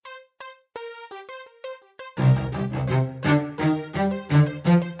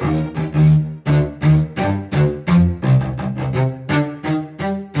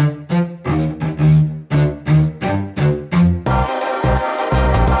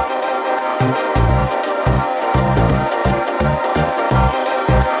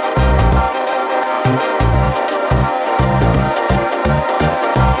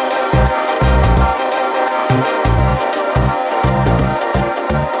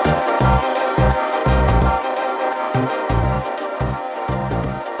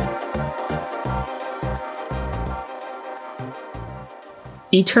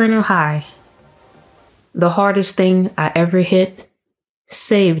Eternal high. The hardest thing I ever hit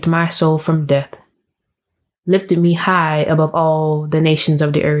saved my soul from death, lifted me high above all the nations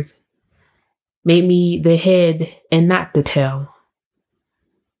of the earth, made me the head and not the tail.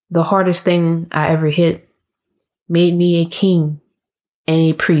 The hardest thing I ever hit made me a king and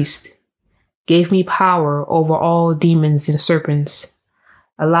a priest, gave me power over all demons and serpents,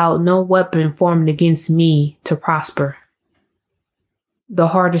 allowed no weapon formed against me to prosper. The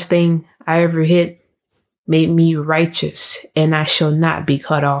hardest thing I ever hit made me righteous, and I shall not be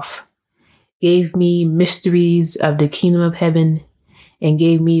cut off, gave me mysteries of the kingdom of heaven, and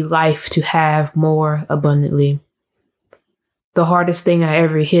gave me life to have more abundantly. The hardest thing I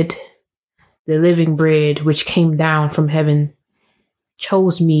ever hit, the living bread which came down from heaven,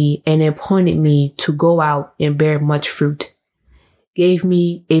 chose me and appointed me to go out and bear much fruit, gave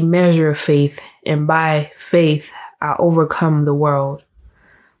me a measure of faith, and by faith I overcome the world.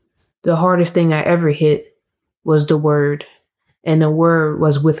 The hardest thing I ever hit was the Word, and the Word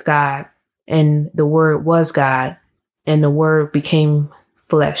was with God, and the Word was God, and the Word became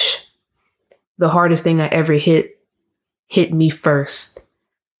flesh. The hardest thing I ever hit me first.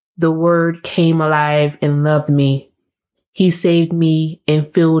 The Word came alive and loved me. He saved me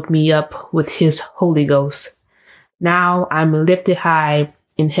and filled me up with His Holy Ghost. Now I'm lifted high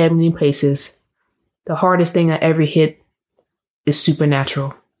in heavenly places. The hardest thing I ever hit is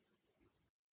supernatural.